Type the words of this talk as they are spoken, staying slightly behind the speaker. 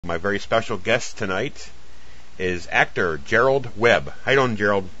my very special guest tonight is actor Gerald Webb. How you doing,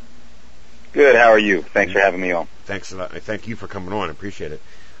 Gerald? Good. How are you? Thanks for having me on. Thanks a lot. Thank you for coming on. I appreciate it.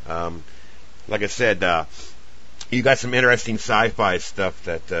 Like I said, you got some interesting sci-fi stuff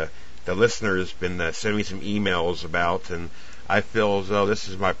that the listeners been sending me some emails about, and I feel as though this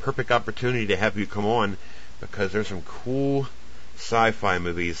is my perfect opportunity to have you come on because there's some cool sci-fi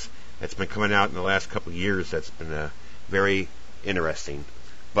movies that's been coming out in the last couple of years that's been very interesting.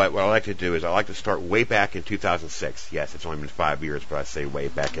 But what I like to do is I like to start way back in 2006. Yes, it's only been 5 years, but I say way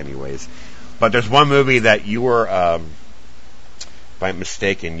back anyways. But there's one movie that you were, if I'm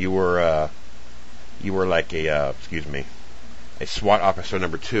mistaken, you were like a SWAT officer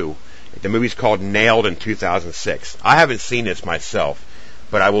number 2. The movie's called Nailed in 2006. I haven't seen this myself,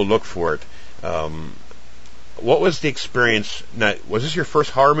 but I will look for it. What was the experience? Now, was this your first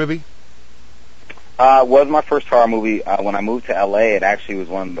horror movie? It was my first horror movie. When I moved to L.A., it actually was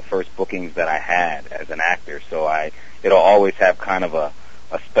one of the first bookings that I had as an actor. So it'll always have kind of a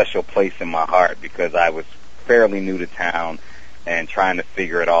special place in my heart because I was fairly new to town and trying to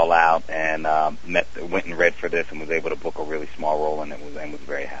figure it all out, and went and read for this and was able to book a really small role and was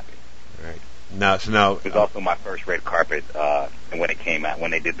very happy. Right. Now, it was also my first red carpet, and when it came out,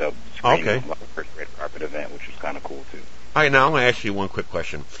 when they did the screening, it was my first red carpet event, which was kind of cool too. All right, now I'm going to ask you one quick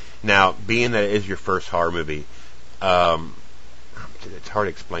question. Now, being that it is your first horror movie, it's hard to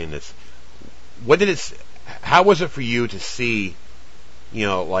explain this. How was it for you to see,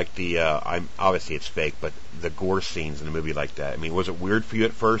 like obviously it's fake, but the gore scenes in a movie like that? I mean, was it weird for you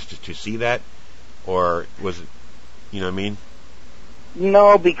at first to see that, or was it, you know what I mean?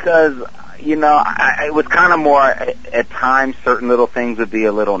 No, because, it was kind of more, at times, certain little things would be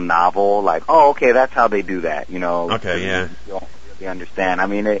a little novel, like, oh, okay, that's how they do that, Okay, yeah. You don't really understand. I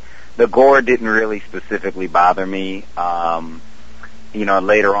mean, the gore didn't really specifically bother me.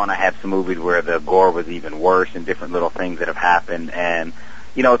 Later on I had some movies where the gore was even worse and different little things that have happened, and,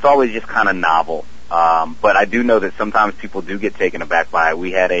 it's always just kind of novel. But I do know that sometimes people do get taken aback by it.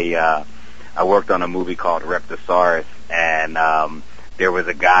 We had I worked on a movie called Reptosaurus, and, there was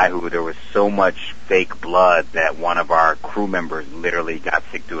a guy there was so much fake blood that one of our crew members literally got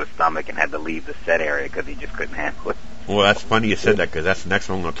sick to his stomach and had to leave the set area because he just couldn't handle it. Well, that's funny you said that because that's the next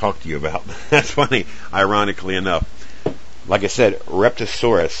one I'm going to talk to you about. That's funny, ironically enough. Like I said,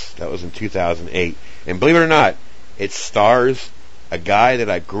 Reptosaurus, that was in 2008. And believe it or not, it stars a guy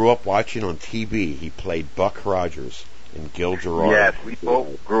that I grew up watching on TV. He played Buck Rogers in Gil Gerard. Yes, we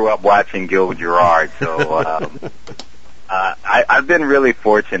both grew up watching Gil Gerard, so... I've been really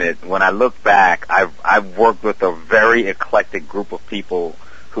fortunate. When I look back, I've worked with a very eclectic group of people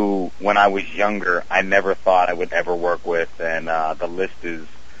who, when I was younger, I never thought I would ever work with, and the list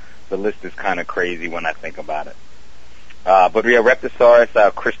is kind of crazy when I think about it. But yeah,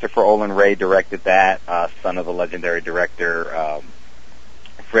 Reptosaurus, Christopher Olin Ray directed that, son of the legendary director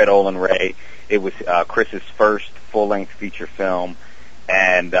Fred Olin Ray. It was Chris's first full-length feature film.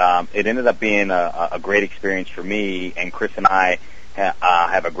 And it ended up being a great experience for me, and Chris and I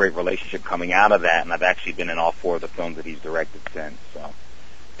have a great relationship coming out of that, and I've actually been in all 4 of the films that he's directed since. So,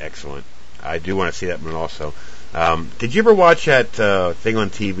 excellent. I do want to see that one also. Did you ever watch that thing on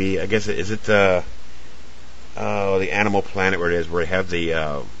TV? I guess is it the Animal Planet where they have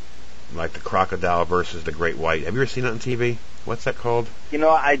the like the crocodile versus the great white? Have you ever seen that on TV? What's that called?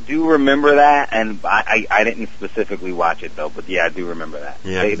 I do remember that, and I didn't specifically watch it, though, but yeah, I do remember that.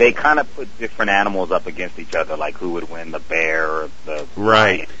 Yeah, they kind of put different animals up against each other, like who would win, the bear or the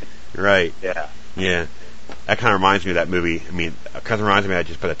lion. Right. Yeah. Yeah. That kind of reminds me of that movie. I mean, it kind of reminds me, I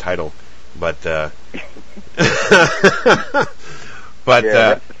just put a title, but... but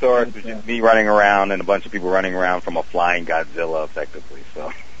yeah, Reptosaurus was just me running around and a bunch of people running around from a flying Godzilla, effectively,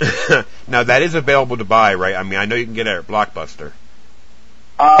 so... Now, that is available to buy, right? I mean, I know you can get it at Blockbuster.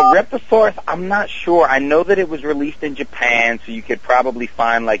 Reptosaurus, I'm not sure. I know that it was released in Japan, so you could probably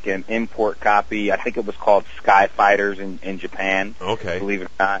find, like, an import copy. I think it was called Sky Fighters in Japan. Okay. Believe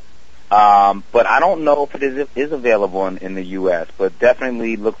it or not. But I don't know if it is available in the U.S., but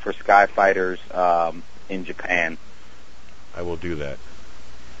definitely look for Sky Fighters in Japan. I will do that.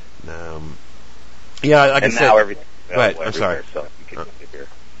 Yeah, like and I said... now everything's available I'm sorry. So you can get it here.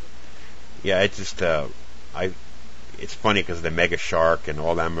 Yeah, it's just it's funny because the Mega Shark and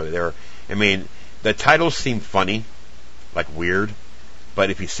all them are there. I mean, the titles seem funny, like weird, but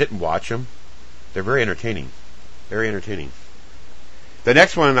if you sit and watch them, they're very entertaining. Very entertaining. The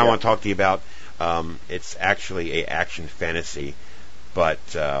next one I want to talk to you about, it's actually a action fantasy, but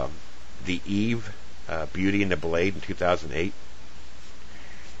the Eve, Beauty and the Blade in 2008.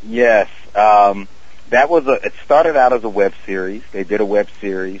 Yes. It started out as a web series. They did a web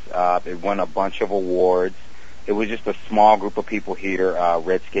series. It won a bunch of awards. It was just a small group of people here.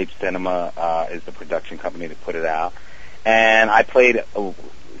 Redscape Cinema is the production company that put it out. And I played,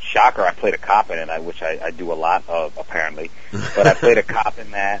 shocker, I played a cop in it, which I do a lot of, apparently. But I played a cop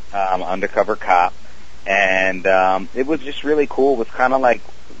in that, undercover cop. And it was just really cool. It was kind of like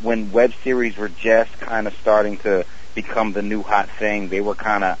when web series were just kind of starting to become the new hot thing. They were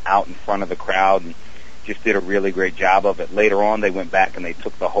kind of out in front of the crowd and just did a really great job of it. Later on, they went back and they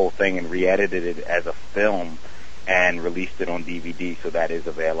took the whole thing and re-edited it as a film and released it on DVD, so that is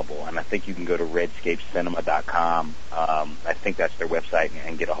available. And I think you can go to redscapecinema.com. I think that's their website,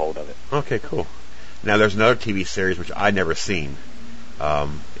 and get a hold of it. Okay, cool. Now, there's another TV series which I'd never seen.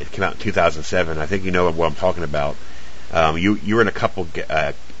 It came out in 2007. I think you know what I'm talking about. You were in a couple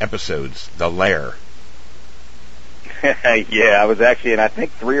episodes, The Lair. Yeah, I was actually in, I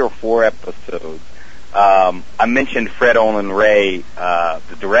think, 3 or 4 episodes. I mentioned Fred Olin Ray,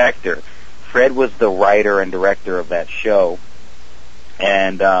 the director. Fred was the writer and director of that show,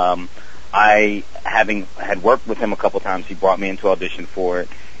 and I, had worked with him a couple times, he brought me into audition for it,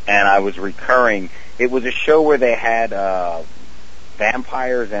 and I was recurring. It was a show where they had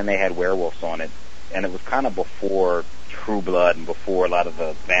vampires and they had werewolves on it, and it was kind of before True Blood and before a lot of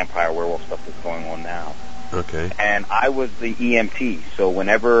the vampire werewolf stuff that's going on now. Okay. And I was the EMT, so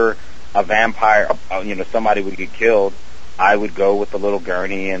whenever a vampire, somebody would get killed, I would go with the little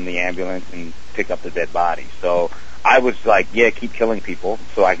gurney and the ambulance and pick up the dead body. So I was like, yeah, keep killing people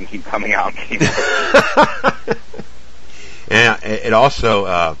so I can keep coming out and keep And it also,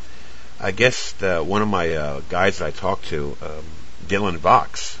 I guess one of my guys that I talked to, Dylan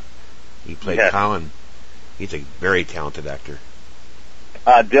Vox, he played Colin. He's a very talented actor.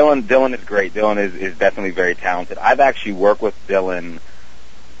 Dylan is great. Dylan is definitely very talented. I've actually worked with Dylan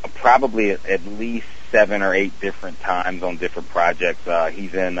probably at least 7 or 8 different times on different projects.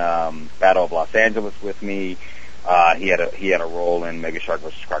 He's in Battle of Los Angeles with me. He had a role in Mega Shark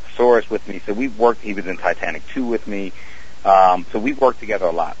vs. Crocosaurus with me. So we've worked. He was in Titanic 2 with me. So we've worked together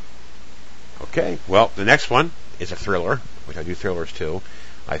a lot. Okay. Well, the next one is a thriller, which I do thrillers too.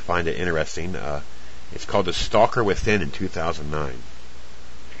 I find it interesting. It's called The Stalker Within in 2009.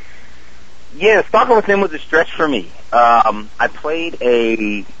 Yeah, Stalker Within was a stretch for me. I played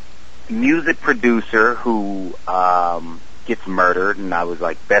a music producer who gets murdered, and I was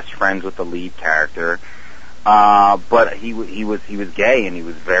like best friends with the lead character. But he was gay, and he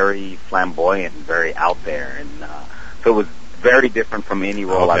was very flamboyant and very out there, and so it was very different from any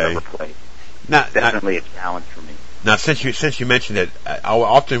role I've ever played. Definitely a challenge for me. Now, since you mentioned it, I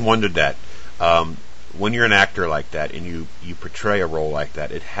often wondered that when you're an actor like that and you portray a role like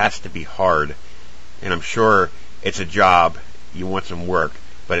that, it has to be hard. And I'm sure it's a job, you want some work,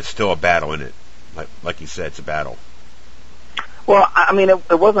 but it's still a battle in it. Like you said, it's a battle. Well, I mean,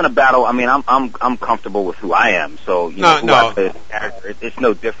 it wasn't a battle. I mean, I'm comfortable with who I am. So I play as a character, it's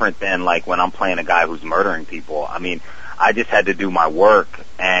no different than like when I'm playing a guy who's murdering people. I mean, I just had to do my work,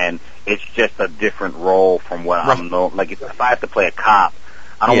 and it's just a different role from what I'm known. Like if I have to play a cop,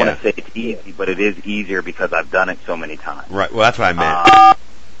 I don't want to say it's easy, but it is easier because I've done it so many times. Right. Well, that's what I meant.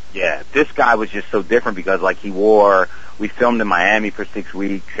 Yeah, this guy was just so different because like we filmed in Miami for 6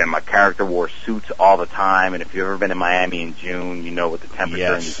 weeks, and my character wore suits all the time. And if you've ever been in Miami in June, you know what the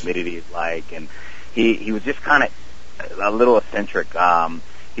temperature and the humidity is like. And he was just kind of a little eccentric.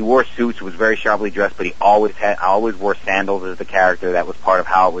 He wore suits, was very sharply dressed, but I always wore sandals as the character. That was part of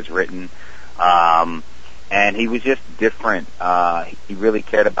how it was written. And he was just different. He really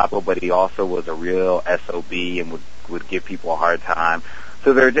cared about people, but he also was a real SOB and would give people a hard time.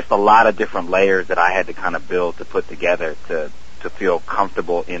 So there are just a lot of different layers that I had to kind of build to put together to feel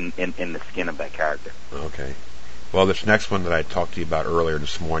comfortable in the skin of that character. Okay. Well, this next one that I talked to you about earlier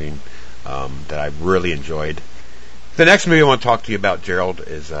this morning that I really enjoyed. The next movie I want to talk to you about, Gerald,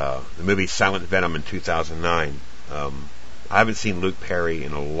 is the movie Silent Venom in 2009. I haven't seen Luke Perry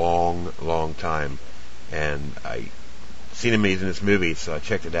in a long, long time, and I seen him in this movie, so I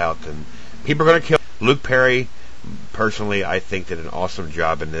checked it out. And people are going to kill Luke Perry. Personally, I think did an awesome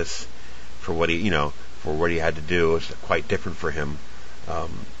job in this for what he had to do. It was quite different for him.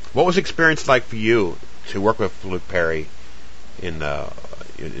 What was the experience like for you to work with Luke Perry in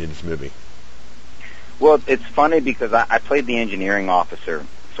this movie? Well, it's funny because I played the engineering officer,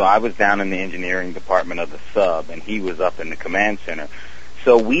 so I was down in the engineering department of the sub, and he was up in the command center.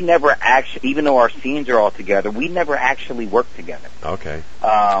 So we never actually, even though our scenes are all together, we never actually worked together. Okay.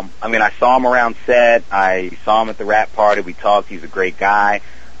 I mean, I saw him around set. I saw him at the rap party. We talked. He's a great guy.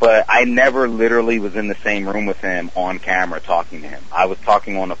 But I never literally was in the same room with him on camera talking to him. I was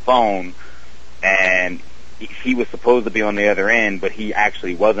talking on the phone and he was supposed to be on the other end, but he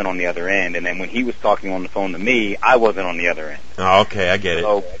actually wasn't on the other end. And then when he was talking on the phone to me, I wasn't on the other end. Oh, okay, I get it.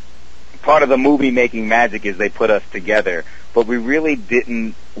 So part of the movie making magic is they put us together, but we really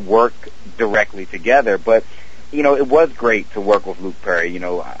didn't work directly together. But it was great to work with Luke Perry.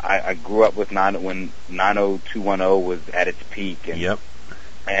 I grew up with when 90210 was at its peak, and yep.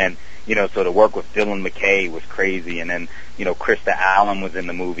 And so to work with Dylan McKay was crazy, and then Krista Allen was in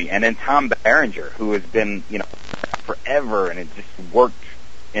the movie, and then Tom Berenger, who has been forever, and it just worked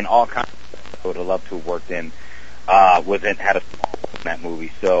in all kinds of stuff I would have loved to have worked in. Had a small role in that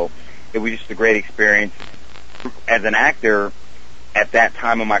movie, so it was just a great experience. As an actor, at that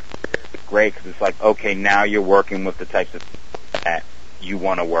time of my career, it was great because it's like, okay, now you're working with the types of people that you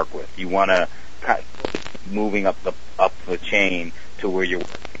want to work with. You want to moving up the chain to where you're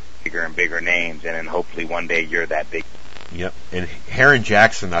working with bigger and bigger names, and then hopefully one day you're that big. Yep. And Heron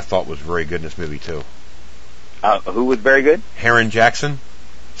Jackson, I thought, was very good in this movie too. Who was very good? Heron Jackson,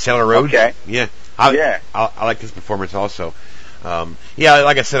 Sailor Rhodes. Okay. Yeah. I like his performance also. Yeah,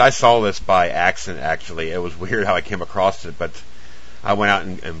 like I said, I saw this by accident, actually. It was weird how I came across it, but I went out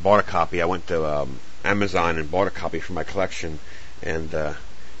and bought a copy. I went to Amazon and bought a copy for my collection. And,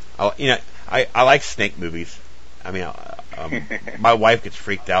 I like snake movies. I mean, my wife gets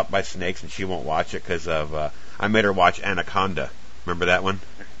freaked out by snakes, and she won't watch it because of, I made her watch Anaconda. Remember that one?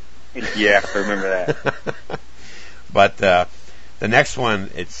 Yeah, I remember that. But the next one,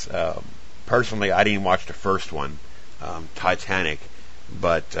 it's personally, I didn't watch the first one, Titanic,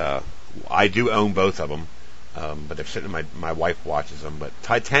 but I do own both of them. But they're sitting. My wife watches them. But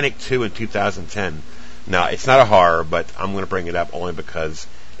Titanic 2 in 2010. Now, it's not a horror, but I'm going to bring it up only because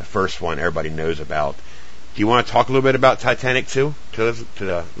the first one everybody knows about. Do you want to talk a little bit about Titanic 2 to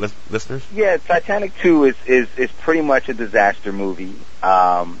the listeners? Yeah, Titanic 2 is pretty much a disaster movie.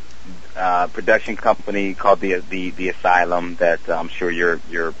 Production company called the Asylum that I'm sure your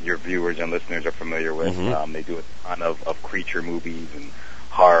viewers and listeners are familiar with. Mm-hmm. They do a ton of creature movies and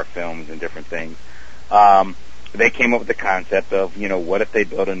horror films and different things. They came up with the concept of, what if they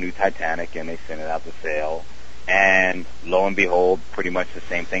built a new Titanic and they sent it out to sail, and lo and behold, pretty much the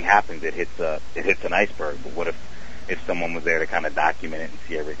same thing happens. It hits an iceberg. But what if someone was there to kind of document it and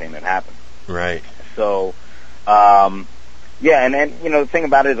see everything that happened? Right. So, yeah, and then, the thing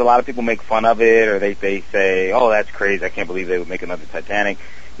about it is a lot of people make fun of it, or they say, oh, that's crazy, I can't believe they would make another Titanic.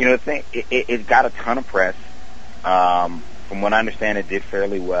 The thing, it got a ton of press. From what I understand, it did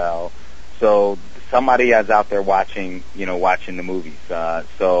fairly well. So somebody is out there watching the movies.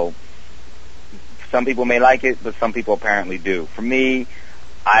 So some people may like it, but some people apparently do. For me,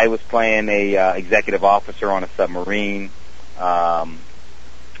 I was playing a executive officer on a submarine, and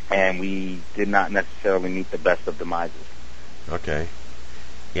we did not necessarily meet the best of demises. Okay.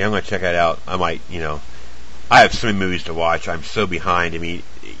 Yeah, I'm going to check that out. I might, I have so many movies to watch. I'm so behind. I mean,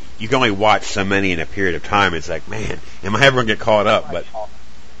 you can only watch so many in a period of time. It's like, man, am I ever going to get caught up? But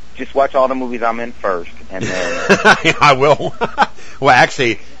just watch all the movies I'm in first, and then I will. Well,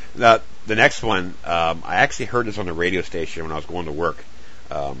 actually, the next one, I actually heard this on the radio station when I was going to work.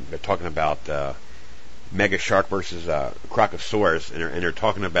 They're talking about Mega Shark versus Crocosaurus, and they're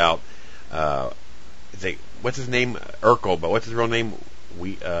talking about what's his name? Urkel, but what's his real name?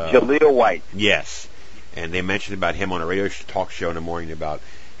 Jaleel White. Yes, and they mentioned about him on a radio talk show in the morning about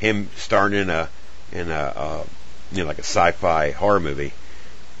him starring in a like a sci-fi horror movie.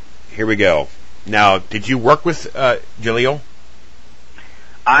 Here we go. Now, did you work with Jaleel?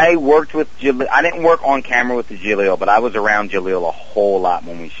 I worked with Jaleel. I didn't work on camera with the Jaleel, but I was around Jaleel a whole lot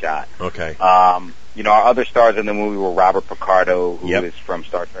when we shot. Okay. Our other stars in the movie were Robert Picardo, who Yep. is from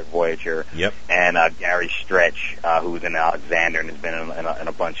Star Trek Voyager, Yep. and Gary Stretch, who was in Alexander and has been in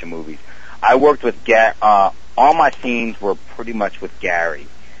a bunch of movies. I worked with all my scenes were pretty much with Gary.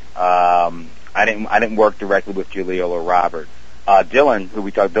 I didn't work directly with Jaleel or Robert. Dylan,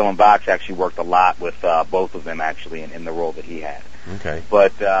 Dylan Box, actually worked a lot with both of them actually in the role that he had. Okay.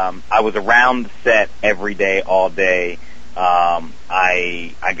 But I was around the set every day, all day.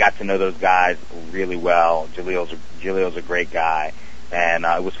 I got to know those guys really well. Jaleel's a great guy, and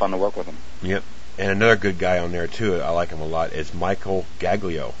it was fun to work with him. Yep. And another good guy on there too, I like him a lot, is Michael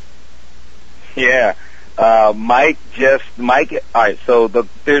Gaglio. Yeah. Mike. All right. So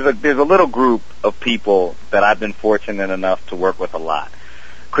there's a little group of people that I've been fortunate enough to work with a lot.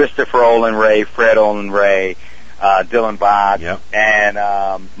 Christopher Olin Ray, Fred Olin Ray, Dylan Box, Yep.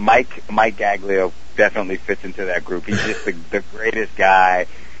 and Mike Gaglio definitely fits into that group. He's just the greatest guy,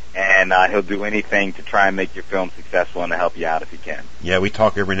 and he'll do anything to try and make your film successful and to help you out if he can. Yeah, we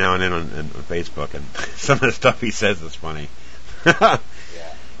talk every now and then on Facebook, and some of the stuff he says is funny.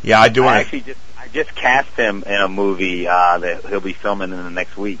 Yeah, I do want to. just cast him in a movie that he'll be filming in the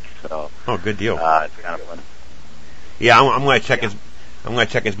next week. So. Oh, good deal. It's kind of fun. Yeah, I'm going to check his. I'm going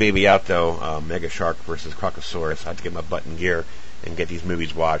to check his baby out though. Mega Shark versus Crocosaurus. I have to get my butt in gear and get these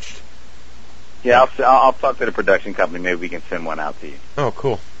movies watched. Yeah, I'll talk to the production company. Maybe we can send one out to you. Oh,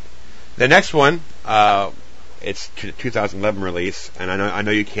 cool. The next one, it's 2011 release, and I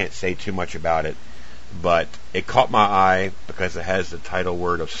know you can't say too much about it, but it caught my eye because it has the title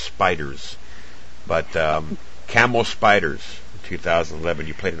word of spiders. But Camel Spiders, 2011.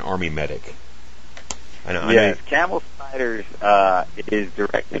 You played an army medic. Yes, Camel Spiders is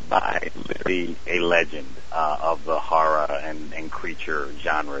directed by literally a legend of the horror and creature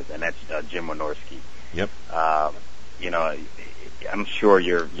genres, and that's Jim Wynorski. Yep. I'm sure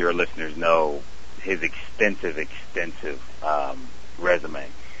your listeners know his extensive resume.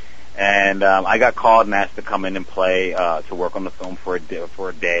 And I got called and asked to come in and play to work on the film for a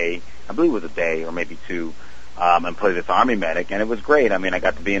day. I believe it was a day or maybe two. And play this army medic, and it was great. I mean, I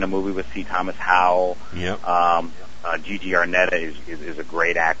got to be in a movie with C. Thomas Howell. Yep. Gigi Arnetta is a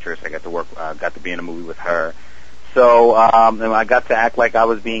great actress. I got to be in a movie with her. So and I got to act like I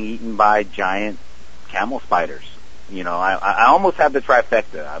was being eaten by giant camel spiders. You know, I almost had the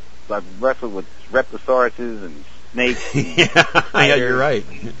trifecta. I've wrestled with reptilosauruses and snakes. And yeah, you're right.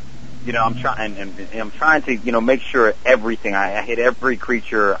 You know, I'm trying to, make sure everything. I hit every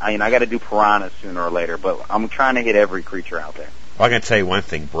creature. I got to do piranhas sooner or later, but I'm trying to hit every creature out there. Well, I can tell you one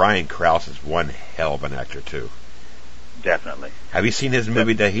thing. Brian Krause is one hell of an actor too. Definitely. Have you seen his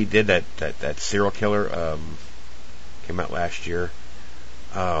movie that he did? That serial killer came out last year.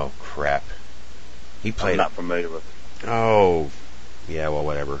 Oh crap! He played. I'm not familiar with it. Oh, yeah. Well,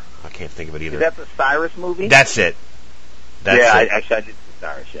 whatever. I can't think of it either. Is that the Cyrus movie? That's it. I did see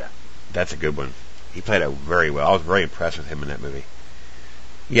Cyrus. Yeah. That's a good one. He played it very well. I was very impressed with him in that movie.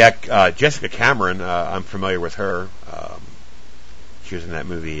 Yeah, Jessica Cameron, I'm familiar with her. She was in that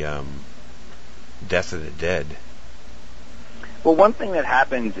movie, Death of the Dead. Well, one thing that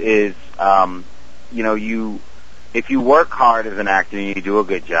happens is, if you work hard as an actor and you do a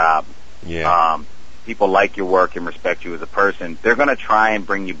good job, people like your work and respect you as a person, they're going to try and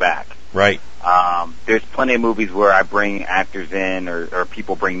bring you back. Right. There's plenty of movies where I bring actors in or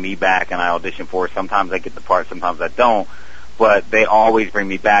people bring me back and I audition for it. Sometimes I get the part, sometimes I don't. But they always bring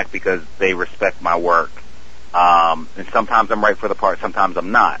me back because they respect my work. And sometimes I'm right for the part, sometimes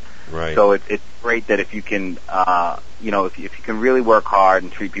I'm not. Right. So it's great that if you can, if you can really work hard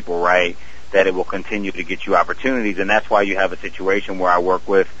and treat people right, that it will continue to get you opportunities. And that's why you have a situation where I work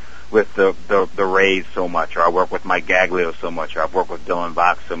with the Rays so much, or I work with Mike Gaglio so much, or I've worked with Dylan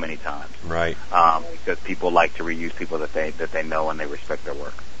Vox so many times. Right. Because people like to reuse people that they know and they respect their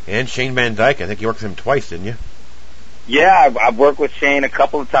work. And Shane Van Dyke, I think you worked with him twice, didn't you? Yeah, I've worked with Shane a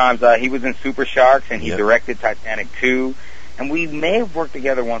couple of times. He was in Super Sharks, and he directed Titanic 2. And we may have worked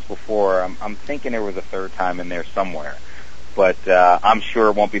together once before. I'm thinking there was a third time in there somewhere. But I'm sure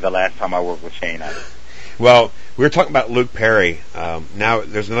it won't be the last time I work with Shane either. Well, we were talking about Luke Perry. Now,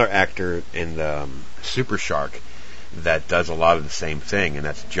 there's another actor in the Super Shark that does a lot of the same thing, and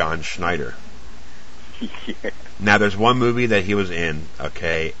that's John Schneider. Yeah. Now, there's one movie that he was in,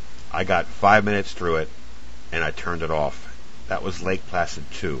 okay, I got 5 minutes through it, and I turned it off. That was Lake Placid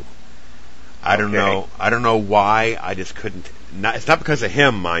 2. I don't know why. I just couldn't. It's not because of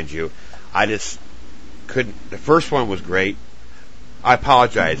him, mind you. I just couldn't. The first one was great. I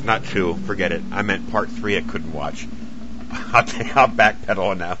apologize, not 2. Forget it. I meant part 3. I couldn't watch. I'll backpedal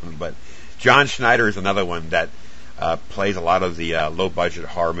on that one. But John Schneider is another one that plays a lot of the low-budget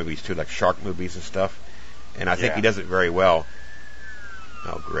horror movies too, like shark movies and stuff. And I think he does it very well.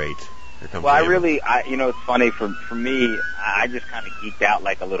 Oh, great. Well, it's funny for me. I just kind of geeked out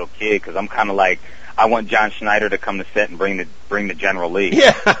like a little kid because I'm kind of like, I want John Schneider to come to set and bring the General Lee.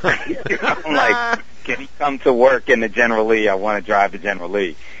 Yeah. I'm like, can he come to work in the General Lee? I want to drive the General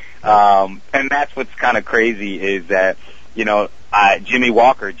Lee. And that's what's kind of crazy is that, Jimmy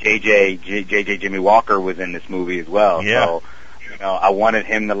Walker, JJ Jimmy Walker was in this movie as well. Yeah. So, I wanted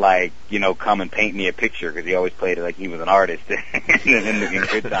him to come and paint me a picture because he always played it like he was an artist in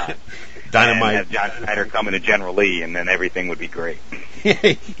good times. Dynamite. And have John Schneider come into General Lee, and then everything would be great.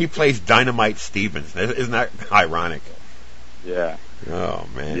 He plays Dynamite Stevens. Isn't that ironic? Yeah. Oh,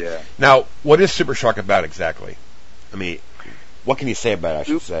 man. Yeah. Now, what is Super Shark about exactly? I mean, what can you say about it, I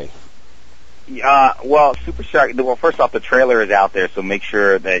should say? Well, Super Shark. Well, first off, the trailer is out there, so make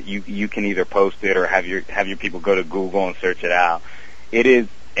sure that you can either post it or have your people go to Google and search it out. It is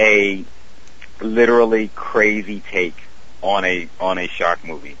a literally crazy take on a shark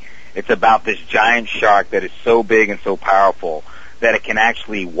movie. It's about this giant shark that is so big and so powerful that it can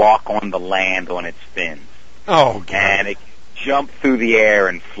actually walk on the land on its fins. Oh, God. And it can jump through the air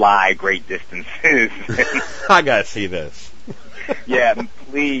and fly great distances. I gotta see this. Yeah,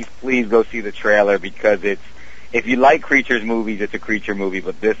 please go see the trailer, because if you like creatures movies, it's a creature movie,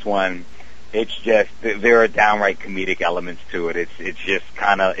 but this one, it's just, there are downright comedic elements to it. It's just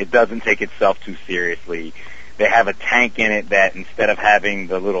kind of, it doesn't take itself too seriously. They have a tank in it that, instead of having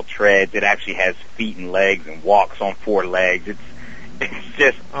the little treads, it actually has feet and legs and walks on 4 legs. It's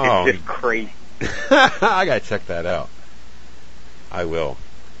just crazy. I gotta check that out. I will.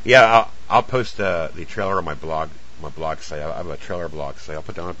 Yeah, I'll post the trailer on my blog site. I have a trailer blog site. I'll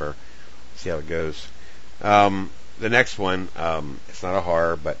put that on there, see how it goes. The next one, it's not a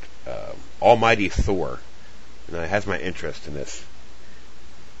horror, but Almighty Thor. And it has my interest in this.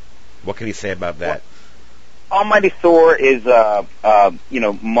 What can you say about that? Well, Almighty Thor is,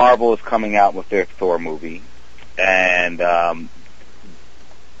 Marvel is coming out with their Thor movie. And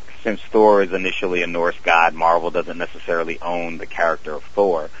since Thor is initially a Norse god, Marvel doesn't necessarily own the character of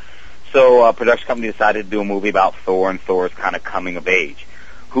Thor. So a production company decided to do a movie about Thor and Thor's kind of coming of age.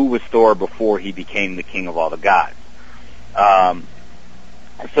 Who was Thor before he became the king of all the gods?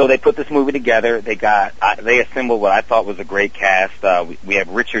 So they put this movie together. They assembled what I thought was a great cast. We have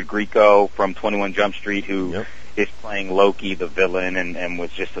Richard Grieco from 21 Jump Street, who is playing Loki, the villain, and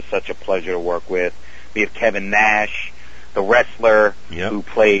was just such a pleasure to work with. We have Kevin Nash, the wrestler, who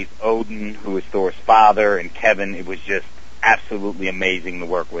plays Odin, who is Thor's father, and Kevin, it was just absolutely amazing to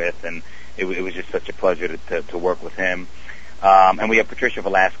work with, and it was just such a pleasure to work with him. And we have Patricia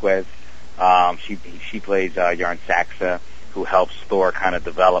Velasquez. She plays Yarn Saxa, who helps Thor kind of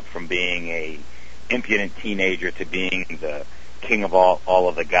develop from being a impudent teenager to being the king of all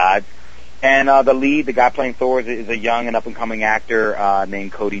of the gods. And the guy playing Thor, is a young and up-and-coming actor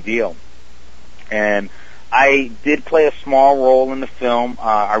named Cody Deal. And I did play a small role in the film.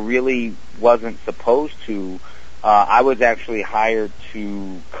 I really wasn't supposed to. I was actually hired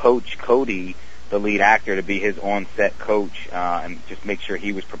to coach Cody, the lead actor, to be his on-set coach, and just make sure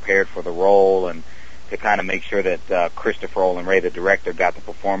he was prepared for the role, and to kind of make sure that Christopher Olin Ray, the director, got the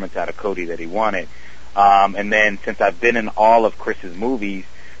performance out of Cody that he wanted. And then, since I've been in all of Chris's movies,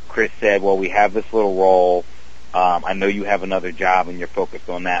 Chris said, well, we have this little role. I know you have another job and you're focused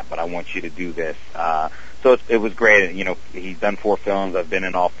on that, but I want you to do this. So it was great. He's done 4 films. I've been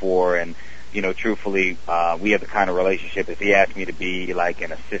in all 4, and truthfully, we have the kind of relationship. If he asked me to be like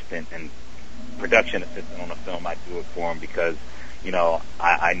an assistant and production assistant on a film, I'd do it for him, because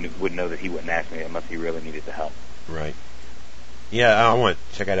I would know that he wouldn't ask me unless he really needed the help. Right. Yeah, I want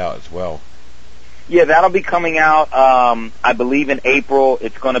to check it out as well. Yeah, that'll be coming out, I believe, in April.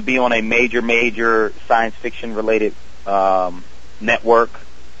 It's going to be on a major science fiction related network.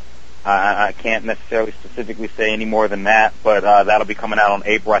 I can't necessarily specifically say any more than that, but that'll be coming out on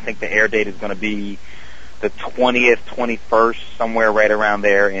April. I think the air date is going to be the 20th, 21st, somewhere right around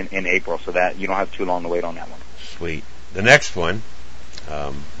there in April, so that you don't have too long to wait on that one. Sweet. The next one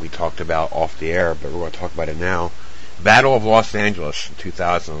we talked about off the air, but we're going to talk about it now. Battle of Los Angeles in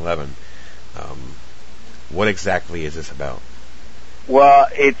 2011. What exactly is this about? Well,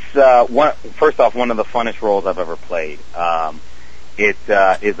 it's first off, one of the funnest roles I've ever played. It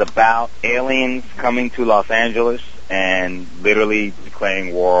is about aliens coming to Los Angeles and literally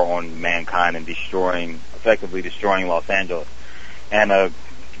declaring war on mankind and effectively destroying Los Angeles. And a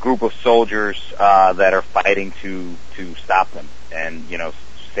group of soldiers that are fighting to stop them and,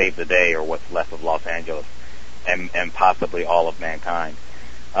 save the day, or what's left of Los Angeles and possibly all of mankind.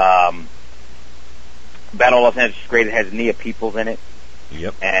 Battle of Los Angeles is great. It has Nia Peoples in it.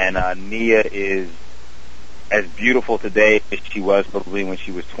 Yep. And Nia is as beautiful today as she was probably when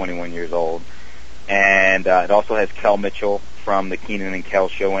she was 21 years old. And it also has Kel Mitchell from the Keenan and Kel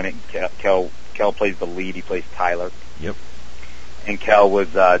show in it. Kel plays the lead. He plays Tyler. Yep. And Kel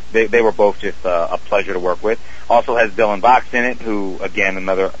was, they were both just a pleasure to work with. Also has Dylan Vox in it, who, again,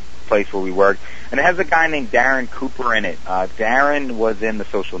 another place where we worked. And it has a guy named Darren Cooper in it. Darren was in The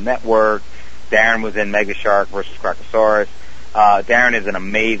Social Network. Darren was in Mega Shark versus Krakosaurus. Darren is an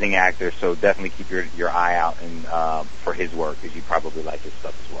amazing actor, so definitely keep your eye out for his work, because you probably like his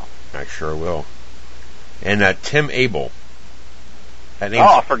stuff as well. I sure will. And Tim Abel.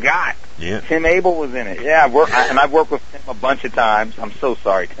 I forgot. Yeah. Tim Abel was in it. Yeah, I've worked with Tim a bunch of times. I'm so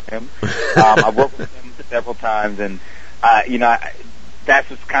sorry, Tim. I've worked with him several times, and that's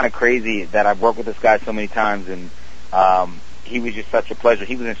what's kind of crazy, that I've worked with this guy so many times, and he was just such a pleasure.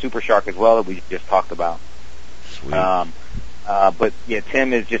 He was in Super Shark as well, that we just talked about. Sweet. But yeah,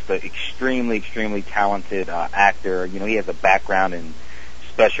 Tim is just an extremely talented actor. He has a background in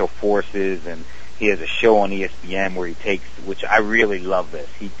special forces, and he has a show on ESPN where he takes, which I really love this.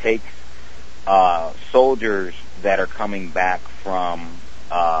 He takes soldiers that are coming back from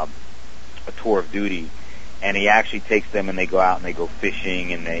a tour of duty, and he actually takes them and they go out and they go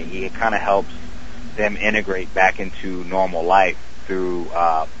fishing, and he kind of helps them integrate back into normal life through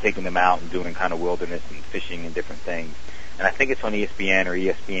taking them out and doing kind of wilderness and fishing and different things. And I think it's on ESPN or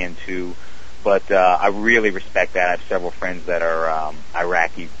ESPN2. But I really respect that. I have several friends that are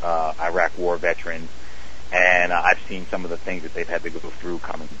Iraq war veterans, and I've seen some of the things that they've had to go through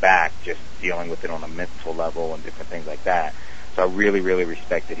coming back, just dealing with it on a mental level and different things like that. So I really, really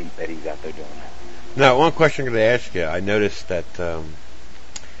respect that he's out there doing that. Now, one question I'm going to ask you. I noticed that.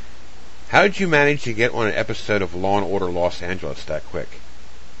 How did you manage to get on an episode of Law and Order Los Angeles that quick?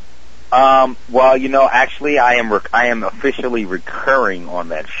 Well, actually, I am officially recurring on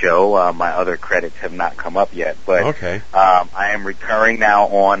that show. My other credits have not come up yet, but okay. I am recurring now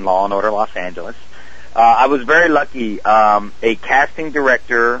on Law and Order Los Angeles. I was very lucky. A casting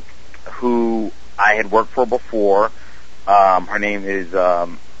director who I had worked for before, her name is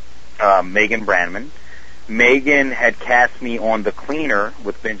Megan Brandman. Megan had cast me on The Cleaner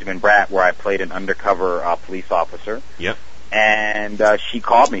with Benjamin Bratt, where I played an undercover police officer. Yep. And she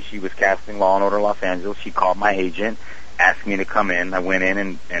called me. She was casting Law and Order Los Angeles. She called my agent, asked me to come in. I went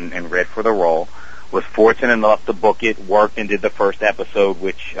in and read for the role. Was fortunate enough to book it, worked and did the first episode,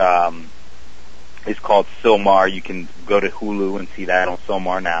 which is called Silmar. You can go to Hulu and see that on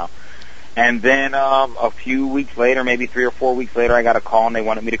Silmar now. And then a few weeks later, maybe 3 or 4 weeks later, I got a call and they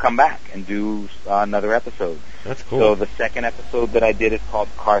wanted me to come back and do another episode. That's cool. So the second episode that I did is called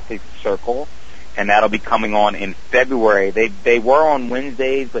Carthage Circle, and that'll be coming on in February. They were on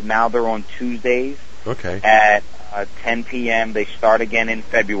Wednesdays, but now they're on Tuesdays. Okay. At 10 p.m. They start again in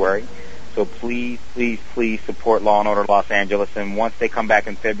February. So please, please, please support Law and Order Los Angeles. And once they come back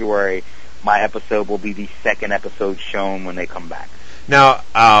in February, my episode will be the second episode shown when they come back. Now,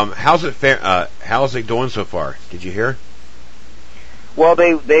 how's it doing so far? Did you hear? Well,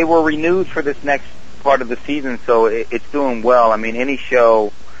 they were renewed for this next part of the season, so it's doing well. I mean, any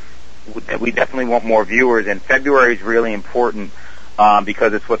show, we definitely want more viewers, and February is really important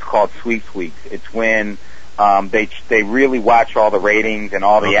because it's what's called Sweeps Weeks. It's when they really watch all the ratings and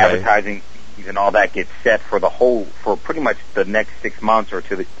all the advertising and all that gets set for pretty much the next 6 months or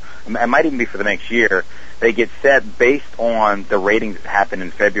it might even be for the next year. They get set based on the ratings that happen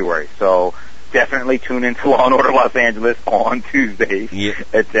in February. So definitely tune into Law and Order Los Angeles on Tuesdays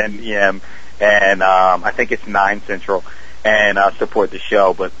at 10 p.m. And I think it's 9 Central, and support the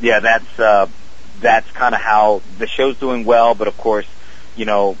show. But yeah, that's kind of how the show's doing well. But of course,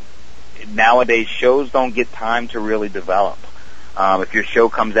 nowadays shows don't get time to really develop. If your show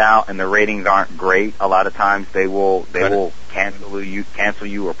comes out and the ratings aren't great, a lot of times they will cancel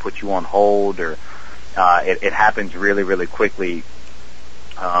you or put you on hold, or it happens really, really quickly.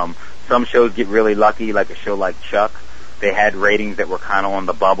 Some shows get really lucky, like a show like Chuck. They had ratings that were kind of on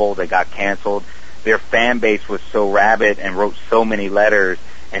the bubble. They got canceled. Their fan base was so rabid and wrote so many letters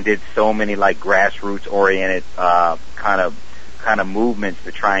and did so many like grassroots-oriented kind of movements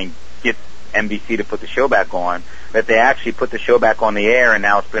to try and get NBC to put the show back on, that they actually put the show back on the air, and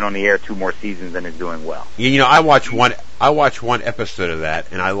now it's been on the air 2 more seasons and is doing well. I watched one episode of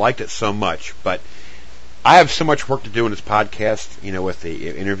that, and I liked it so much, but I have so much work to do in this podcast, with the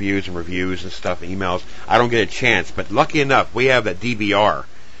interviews and reviews and stuff, and emails. I don't get a chance, but lucky enough, we have that DVR.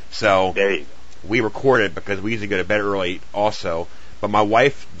 So there you go. We record it because we usually go to bed early also. But my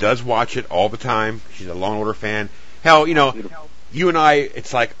wife does watch it all the time. She's a Law and Order fan. Hell, you and I,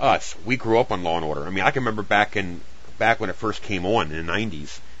 it's like us. We grew up on Law and Order. I mean, I can remember back when it first came on in the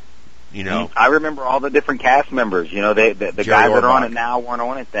 90s. I remember all the different cast members. The guys that are on it now weren't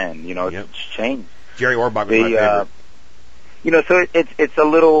on it then. It's changed. Jerry Orbach was my favorite. So it's a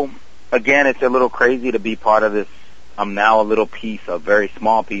little crazy to be part of this. I'm now a little piece, a very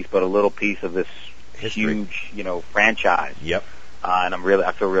small piece, but a little piece of this history. Huge, franchise. Yep. And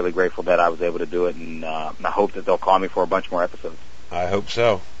I feel really grateful that I was able to do it, and I hope that they'll call me for a bunch more episodes. I hope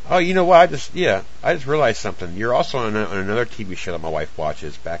so. Oh, you know what? I just realized something. You're also on another TV show that my wife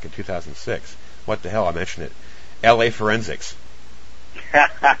watches back in 2006. What the hell? I mentioned it. L.A. Forensics.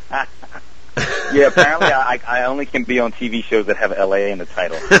 Yeah, apparently I only can be on TV shows that have L.A. in the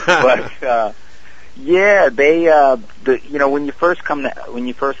title. But yeah, they when you first come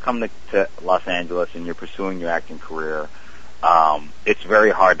to Los Angeles and you're pursuing your acting career, it's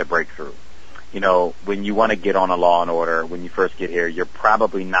very hard to break through. When you want to get on a Law and Order, when you first get here, you're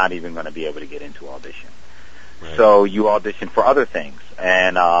probably not even going to be able to get into audition. Right. So you audition for other things,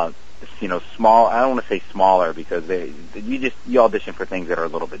 and small. I don't want to say smaller because you audition for things that are a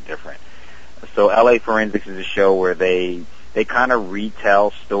little bit different. So LA Forensics is a show where they kind of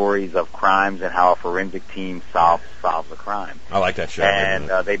retell stories of crimes and how a forensic team solves a crime. I like that show. And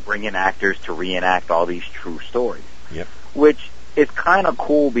they bring in actors to reenact all these true stories. Yep. Which is kind of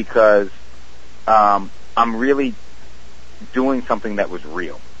cool because I'm really doing something that was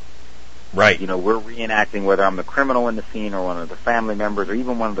real. Right. You know, we're reenacting, whether I'm the criminal in the scene or one of the family members or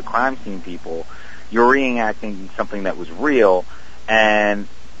even one of the crime scene people, you're reenacting something that was real. And,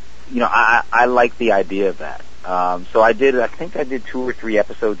 you know, I like the idea of that. So I think I did 2 or 3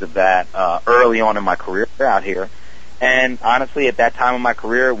 episodes of that early on in my career out here. And honestly, at that time in my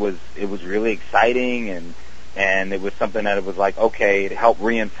career, it was really exciting, and it was something that it was like, okay, it helped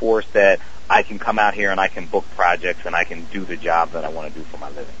reinforce that I can come out here and I can book projects and I can do the job that I want to do for my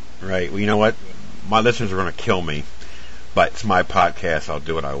living. Right. Well, you know what? My listeners are going to kill me, but it's my podcast. I'll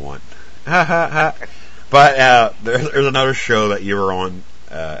do what I want. But there's another show that you were on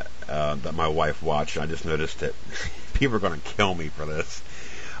that my wife watched. I just noticed that people are going to kill me for this.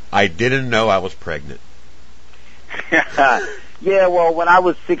 I didn't know I was pregnant. Yeah, well, when I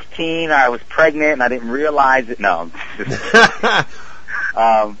was 16, I was pregnant and I didn't realize it. No.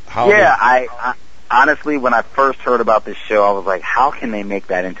 I honestly, when I first heard about this show, I was like, how can they make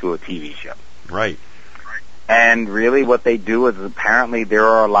that into a TV show? Right. And really what they do is apparently there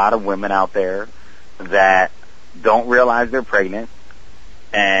are a lot of women out there that don't realize they're pregnant,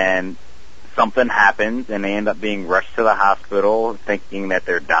 and something happens and they end up being rushed to the hospital thinking that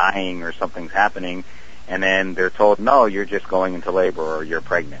they're dying or something's happening, and then they're told, no, you're just going into labor or you're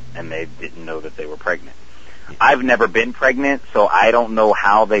pregnant, and they didn't know that they were pregnant. I've never been pregnant, so I don't know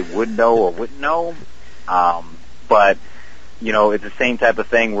how they would know or wouldn't know. But, you know, it's the same type of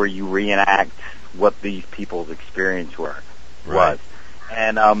thing where you reenact what these people's experience was.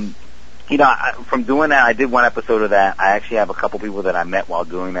 And, you know, from doing that, I did one episode of that. I actually have a couple people that I met while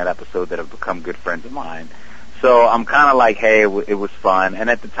doing that episode that have become good friends of mine. So I'm kind of like, hey, it was fun. And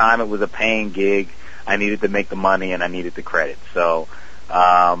at the time, it was a paying gig. I needed to make the money and I needed the credit. So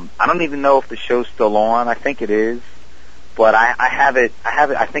I don't even know if the show's still on. I think it is, but I have it.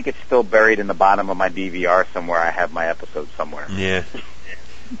 I think it's still buried in the bottom of my DVR somewhere. I have my episode somewhere. Yeah.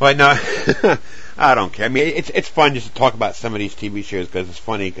 But no, I don't care. I mean, it's fun just to talk about some of these TV shows because it's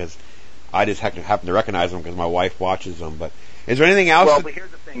funny because I just happen to recognize them because my wife watches them. But is there anything else? Well, but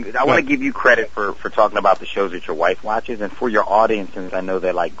here's the thing. I want to give you credit for talking about the shows that your wife watches, and for your audience, since I know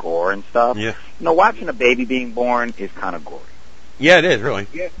they like gore and stuff. Yeah. You know, watching a baby being born is kind of gory. Yeah, it is, really.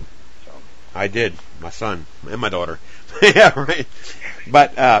 Yeah. So. I did. My son and my daughter. Yeah, right.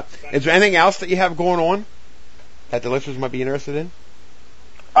 But is there anything else that you have going on that the listeners might be interested in?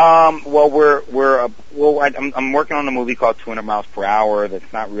 Well, I'm working on a movie called 200 Miles Per Hour.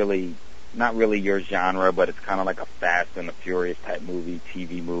 That's not really your genre, but it's kind of like a Fast and the Furious type movie,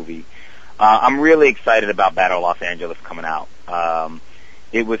 TV movie. I'm really excited about Battle Los Angeles coming out.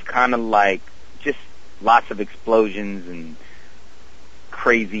 It was kind of like just lots of explosions and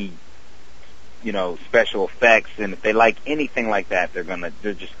crazy, you know, special effects, and if they like anything like that, they're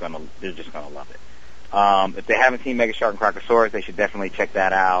just gonna love it. If they haven't seen Mega Shark and Crocosaurus, they should definitely check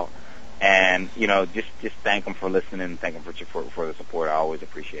that out. And, you know, just thank them for listening and thank them for the support. I always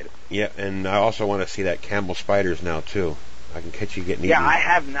appreciate it. Yeah, and I also want to see that Camel Spiders now, too. I can catch you getting eaten. Yeah, I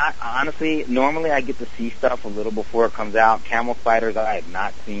have not, honestly, normally I get to see stuff a little before it comes out. Camel Spiders I have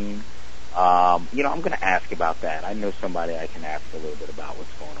not seen. You know, I'm going to ask about that. I know somebody I can ask a little bit about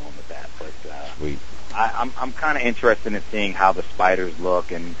what's going on with that. But Sweet. I'm kind of interested in seeing how the spiders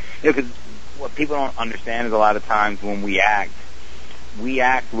look. And, you know, because what people don't understand is a lot of times when we act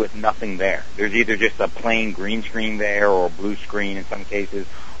with nothing there. There's either just a plain green screen there or a blue screen in some cases,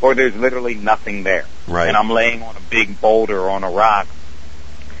 or there's literally nothing there. Right. And I'm laying on a big boulder or on a rock,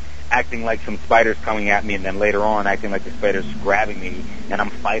 acting like some spider's coming at me, and then later on acting like the spider's grabbing me, and I'm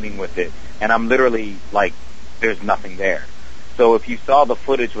fighting with it. And I'm literally like, there's nothing there. So if you saw the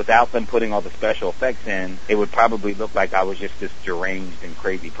footage without them putting all the special effects in, it would probably look like I was just this deranged and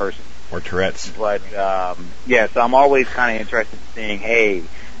crazy person. Or Tourette's. But yeah, so I'm always kind of interested in seeing, hey,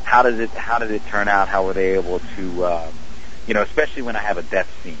 how did it turn out? How were they able to, you know, especially when I have a death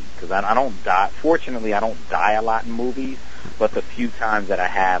scene, because I don't die. Fortunately, I don't die a lot in movies, but the few times that I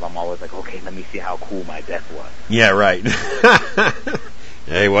have, I'm always like, okay, let me see how cool my death was. Yeah, right.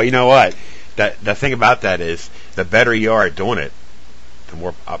 Hey, well, you know what? The thing about that is, the better you are at doing it, the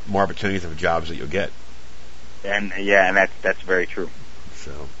more opportunities of jobs that you'll get. And yeah, and that's very true.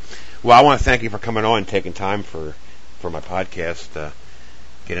 So. Well, I want to thank you for coming on and taking time for my podcast to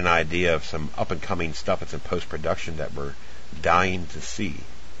get an idea of some up-and-coming stuff that's in post-production that we're dying to see.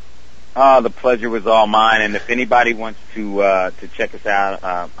 The pleasure was all mine. And if anybody wants to check us out,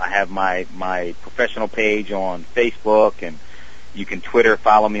 I have my professional page on Facebook, and you can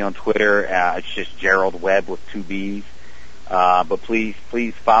follow me on Twitter. It's just Gerald Webb with 2 B's. But please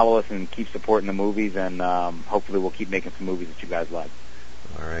follow us and keep supporting the movies, and hopefully we'll keep making some movies that you guys like.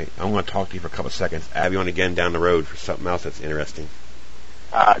 All right. I want to talk to you for a couple of seconds. Have you on again down the road for something else that's interesting.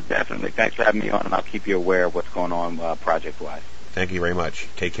 Definitely. Thanks for having me on, and I'll keep you aware of what's going on project-wise. Thank you very much.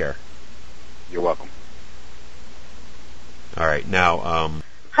 Take care. You're welcome. All right. Now,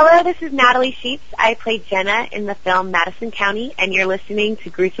 Hello, this is Natalie Sheets. I played Jenna in the film Madison County, and you're listening to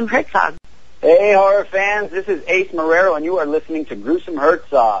Gruesome Herzog. Hey, horror fans, this is Ace Marrero, and you are listening to Gruesome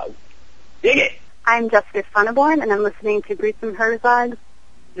Herzog. Dig it! I'm Jessica Sonneborn, and I'm listening to Gruesome Herzog.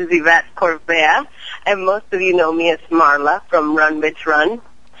 This is Yvette Corvea, and most of you know me as Marla from Run Bitch Run.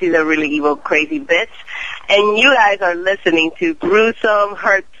 She's a really evil, crazy bitch. And you guys are listening to Gruesome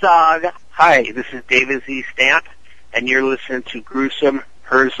Herzog. Hi, this is David Z. Stamp, and you're listening to Gruesome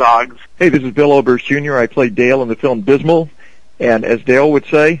Herzogs. Hey, this is Bill Oberst Jr. I played Dale in the film Dismal, and as Dale would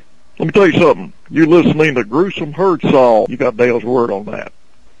say, let me tell you something. You're listening to Gruesome Herzog. You got Dale's word on that.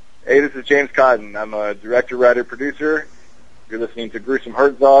 Hey, this is James Cotton. I'm a director, writer, producer. You're listening to Gruesome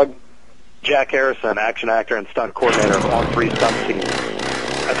Herzog. Jack Harrison, action actor and stunt coordinator of all 3 stunt scenes.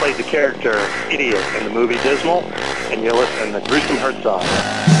 I played the character Idiot in the movie Dismal, and you're listening to Gruesome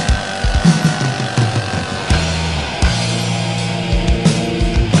Herzog.